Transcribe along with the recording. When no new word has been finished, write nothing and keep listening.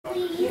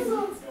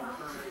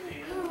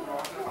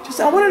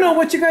I want to know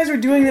what you guys were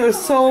doing that was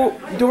so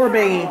door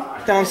banging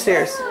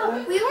downstairs.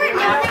 We were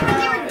down there when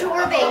they were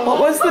door banging. What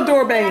was the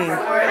door banging?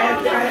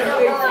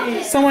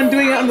 Someone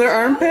doing it on their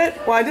armpit?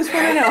 Well, I just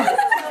want to know.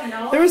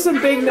 There were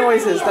some big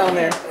noises down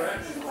there.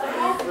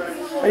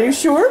 Are you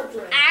sure?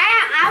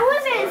 I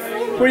wasn't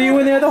sleeping. Were you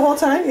in there the whole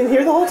time? In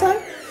here the whole time?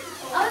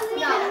 I wasn't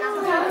even the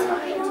whole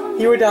time.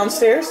 You were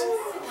downstairs? A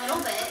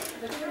little bit.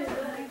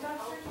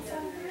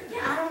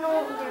 I don't know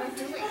what they were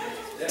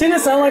doing. Didn't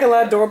it sound like a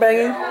lot of door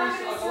banging?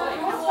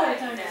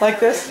 Like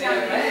this?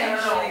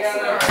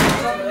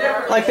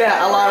 Like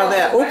that, a lot of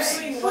that. Oops.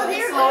 Well,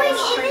 they were going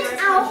in and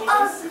out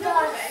of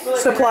the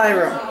Supply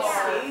room.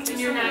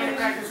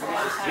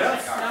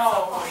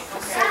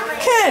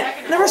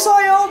 Kent, never saw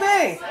you all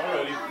day.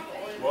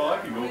 Well, I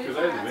can go because I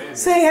had the van.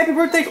 Say happy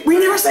birthday. We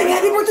never sang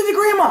happy birthday to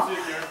Grandma.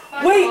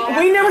 Wait,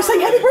 we never sang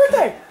happy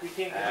birthday.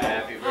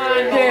 Happy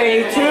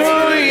Birthday to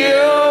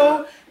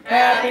you.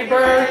 Happy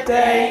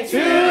birthday to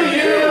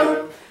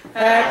you.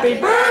 Happy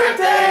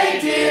birthday,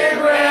 dear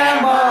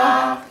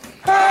Grandma.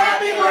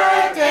 Happy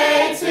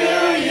birthday to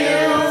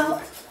you.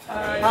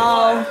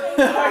 Are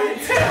you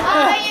 10?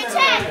 Are you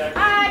 20?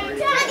 Are you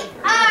 30?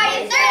 Are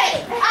you 40?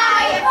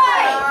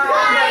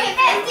 Are you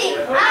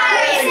 50? Are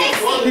you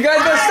 60? You guys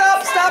gotta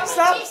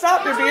stop.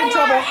 You're being in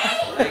trouble.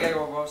 You gotta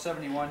go about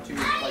 71, 2,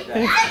 like that.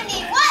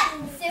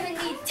 71,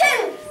 72,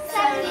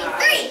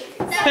 73,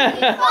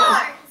 74,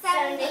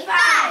 75.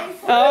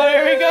 Oh,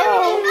 there we go.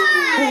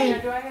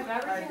 Do I have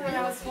everything that I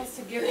was supposed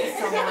to give to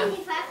someone?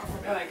 75.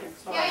 I can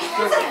spell it.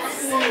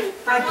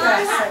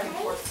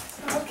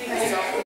 Yeah, you